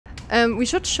We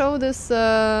should show this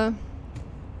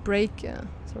brake. Yeah,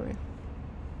 sorry.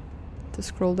 To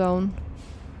scroll down.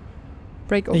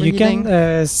 Brake overheating. You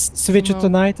can switch it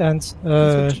tonight, and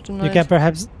you can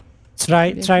perhaps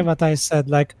try what I said,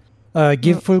 like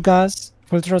give full gas,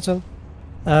 full throttle,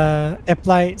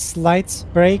 apply slight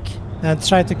brake, and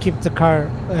try to keep the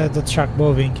truck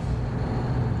moving.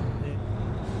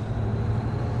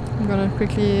 I'm gonna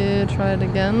quickly try it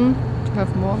again to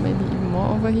have more, maybe even more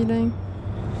overheating.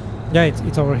 Yeah, it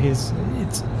overheats.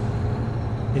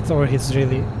 It overheats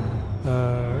really.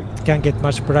 It can get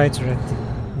much brighter at the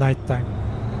night time.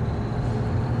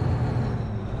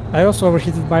 I also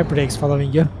overheated my brakes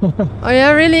following you. Oh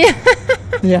yeah, really?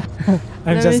 Yeah,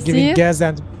 I'm just giving gas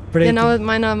and braking. Yeah, now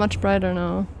mine are much brighter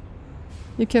now.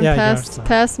 You can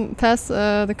pass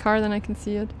the car, then I can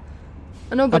see it.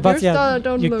 I know, but yours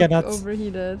don't look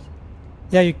overheated.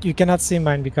 Yeah, you cannot see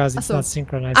mine because it's not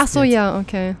synchronized. So yeah,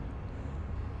 okay.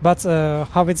 But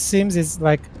how it seems is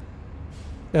like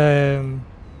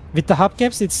with the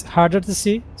hubcaps it's harder to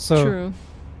see. So true.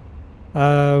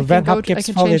 When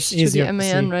hubcaps fall, it's easier to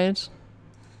see. Right?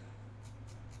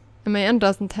 MAN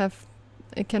doesn't have.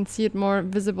 I can see it more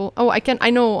visible. Oh, I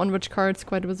know on which car it's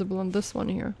quite visible on this one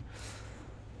here.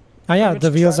 Oh yeah,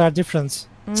 the wheels are different.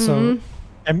 So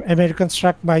American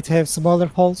truck might have smaller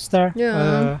holes there.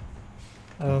 Yeah.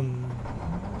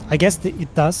 I guess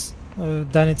it does.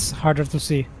 Then it's harder to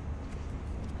see.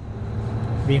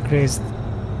 We increased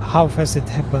how fast it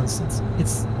happens.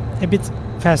 It's a bit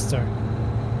faster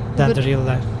than the real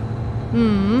life.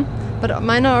 But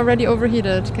mine are already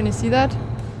overheated. Can you see that?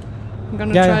 I'm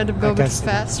gonna try to go a bit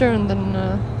faster and then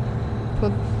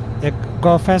put. Yeah,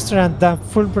 go faster and then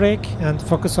full brake and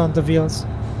focus on the wheels.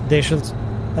 They should.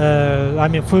 I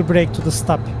mean, full brake to the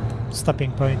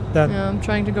stopping point. Then. Yeah, I'm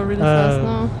trying to go really fast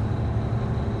now.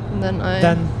 And then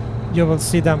Then you will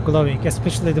see them glowing.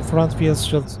 Especially the front wheels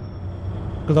should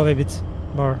glow a bit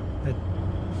more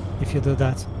if you do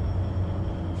that.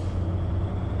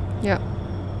 Yeah.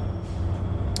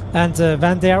 And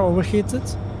when they are overheated,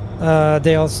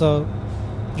 they also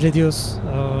reduce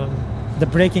the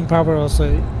braking power. Also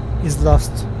is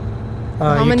lost.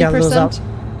 How many percent?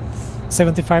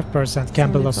 75%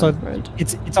 can be lost. So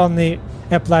it only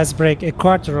applies brake a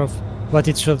quarter of what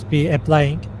it should be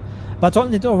applying, but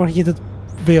only the overheated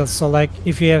wheels. So like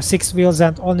if you have 6 wheels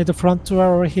and only the front 2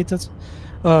 are overheated,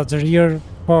 the rear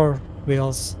 4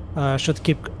 wheels should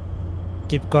keep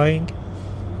going.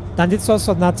 And it's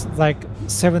also not like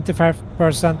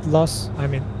 75% loss. I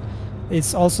mean,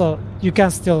 it's also, you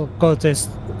can still go to a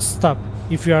stop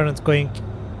if you aren't going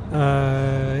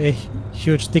a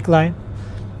huge decline.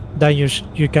 Then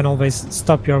you can always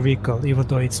stop your vehicle even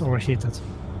though it's overheated.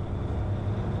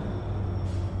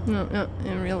 Yeah,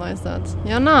 I realized that.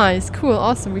 Yeah, nice, cool,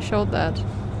 awesome, we showed that.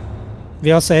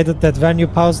 We also added that when you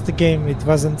pause the game, it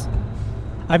wasn't.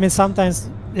 I mean, sometimes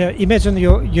imagine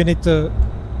you need to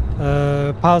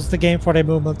pause the game for a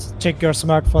moment, check your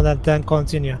smartphone, and then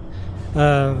continue.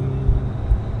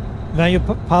 When you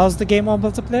pause the game on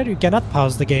multiplayer, you cannot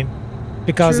pause the game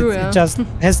because it just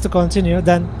has to continue.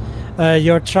 Then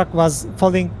your truck was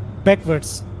falling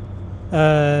backwards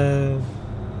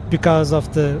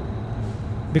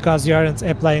because you aren't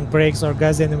applying brakes or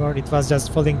gas anymore. It was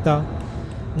just falling down.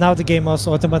 Now the game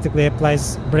also automatically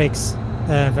applies brakes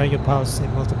when you pause in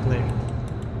multiplayer.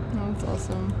 Oh, that's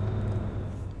awesome.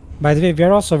 By the way, we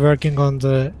are also working on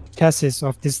the chassis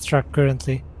of this truck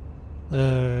currently.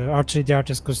 R3D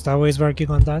artist Gustavo is working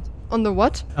on that. On the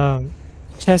what?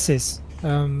 Chassis.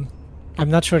 I'm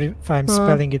not sure if I'm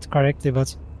spelling it correctly,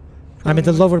 but I mean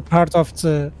the lower part of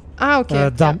the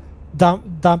dump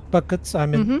bucket. I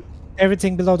mean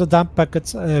everything below the dump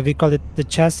bucket. We call it the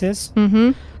chassis,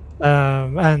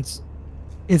 and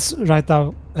it's right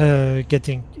now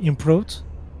getting improved.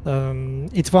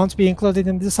 It won't be included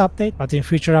in this update, but in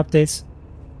future updates,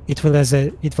 it will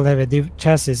have a new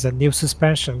chassis and new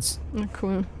suspensions. Oh,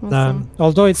 cool. Awesome.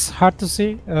 Although it's hard to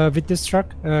see with this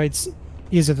truck, it's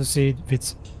easy to see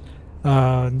with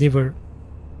newer.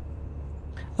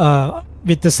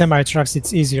 With the semi trucks,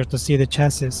 it's easier to see the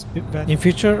chassis. In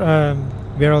future,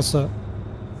 we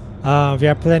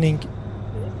are planning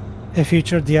a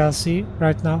future DLC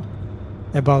right now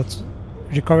about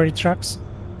recovery trucks.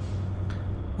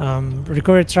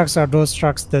 Recovery trucks are those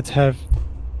trucks that have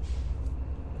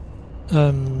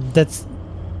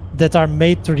that are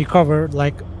made to recover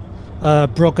like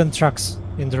broken trucks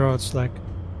in the roads. Like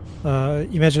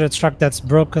imagine a truck that's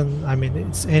broken. I mean,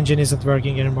 its engine isn't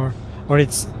working anymore, or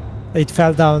it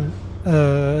fell down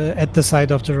at the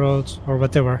side of the road or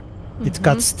whatever. It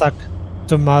got stuck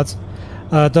to mud.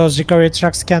 Those recovery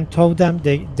trucks can tow them.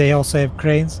 They also have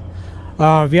cranes.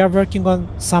 We are working on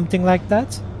something like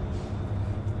that.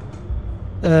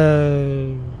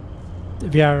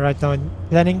 We are right now in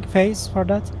planning phase for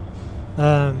that,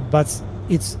 but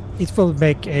it will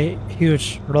make a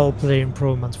huge roleplay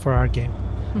improvement for our game.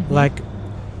 Like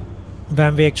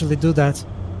when we actually do that,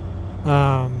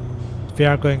 we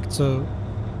are going to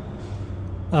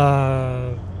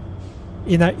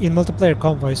in multiplayer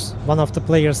convoys, one of the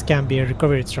players can be a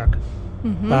recovery truck.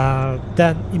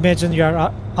 Then imagine you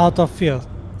are out of fuel.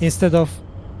 Instead of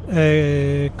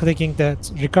clicking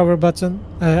that recover button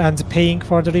and paying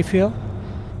for the refuel,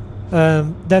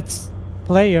 that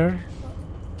player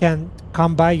can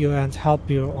come by you and help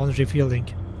you on refueling.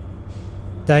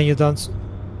 Then you don't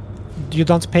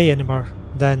pay anymore.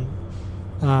 Then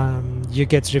you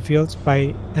get refueled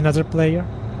by another player.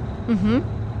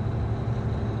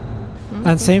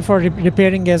 And same for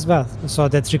repairing as well. So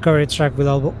that recovery truck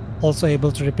will also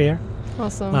able to repair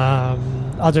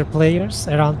other players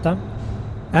around them.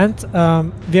 And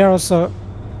we are also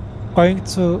going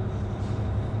to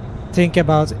think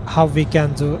about how we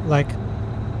can do, like,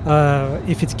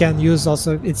 if it can use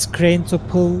also its crane to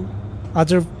pull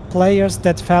other players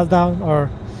that fell down or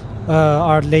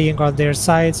are laying on their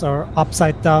sides or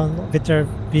upside down with their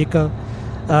vehicle.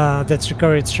 That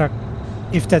recovery truck,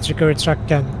 if that recovery truck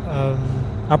can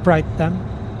upright them.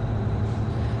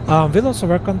 We'll also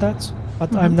work on that,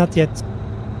 but I'm not yet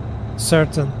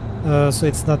certain. So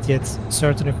it's not yet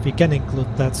certain if we can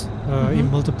include that in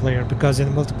multiplayer, because in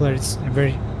multiplayer it's a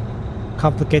very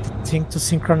complicated thing to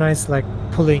synchronize, like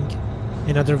pulling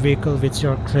another vehicle with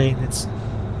your crane. It's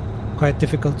quite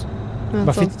difficult.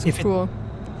 But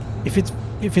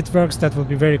if it works, that will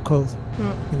be very cool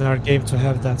in our game to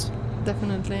have that.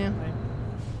 Definitely.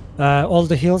 All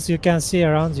the hills you can see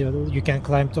around you, you can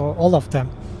climb to all of them.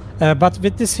 But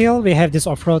with this hill, we have this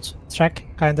off-road track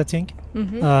kind of thing,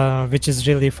 which is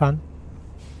really fun.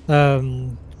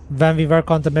 When we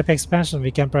work on the map expansion,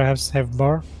 we can perhaps have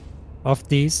more of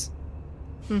these.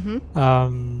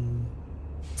 And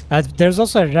there's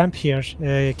also a ramp here.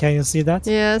 Can you see that?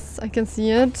 Yes, I can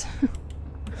see it.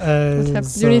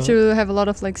 You need to have a lot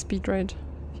of like speed, right?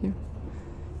 If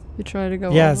you try to go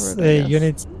over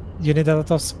it, you need a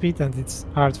lot of speed, and it's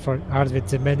hard with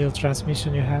the manual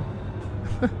transmission you have.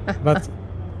 But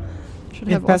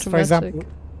in past, for example,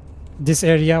 this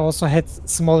area also had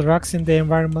small rocks in the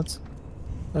environment.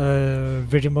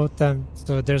 We removed them,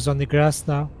 so there's only grass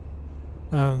now.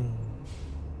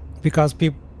 Because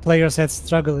players had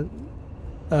struggled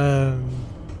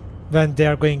when they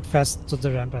are going fast to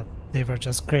the ramp, and they were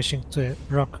just crashing to a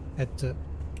rock at the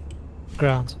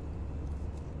ground.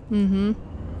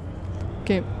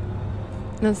 Okay,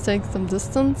 let's take some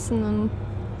distance and then...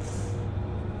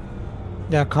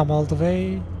 Yeah, come all the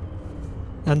way.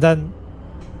 And then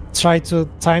try to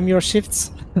time your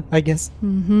shifts, I guess.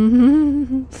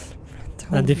 Totally.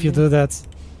 And if you do that...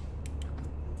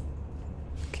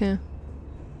 Okay.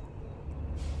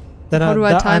 Then how do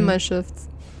I time my shifts?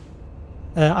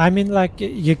 I mean, like,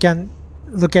 you can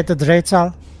look at the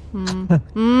Drehzahl.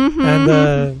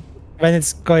 And when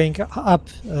it's going up,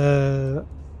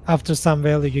 after some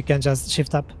value, you can just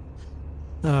shift up.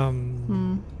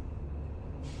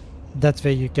 That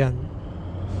way you can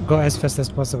go as fast as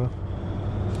possible.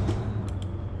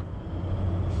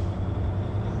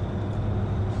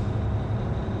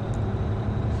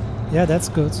 Yeah, that's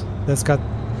good.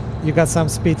 You got some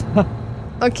speed.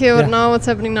 Okay, but now what's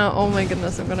happening now? Oh my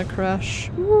goodness, I'm gonna crash.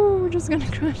 Woo, we're just gonna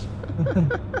crash.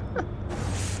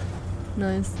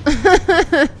 Nice.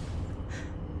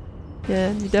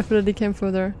 Yeah, you definitely came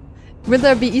further. Will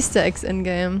there be Easter eggs in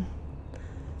game?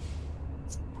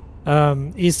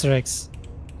 Easter eggs.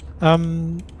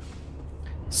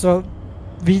 So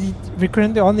we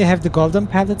currently only have the golden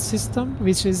pallet system,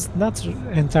 which is not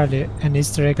entirely an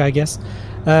Easter egg, I guess.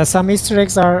 Some Easter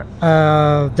eggs are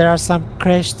there are some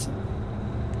crashed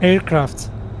aircraft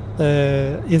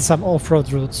in some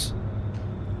off-road routes.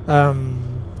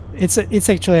 It's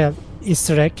actually an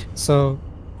Easter egg. So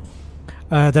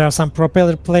there are some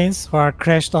propeller planes who are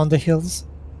crashed on the hills.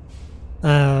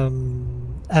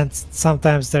 And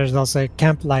sometimes there's also a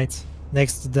camp light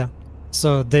next to them.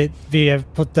 So we have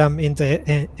put them in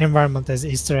the environment as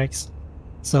Easter eggs,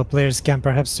 so players can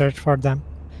perhaps search for them.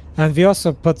 And we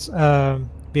also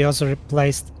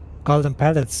replaced golden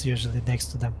pallets usually next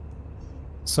to them,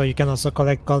 so you can also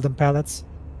collect golden pallets.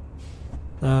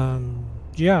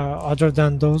 Yeah, other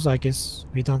than those, I guess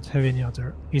we don't have any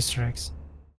other Easter eggs.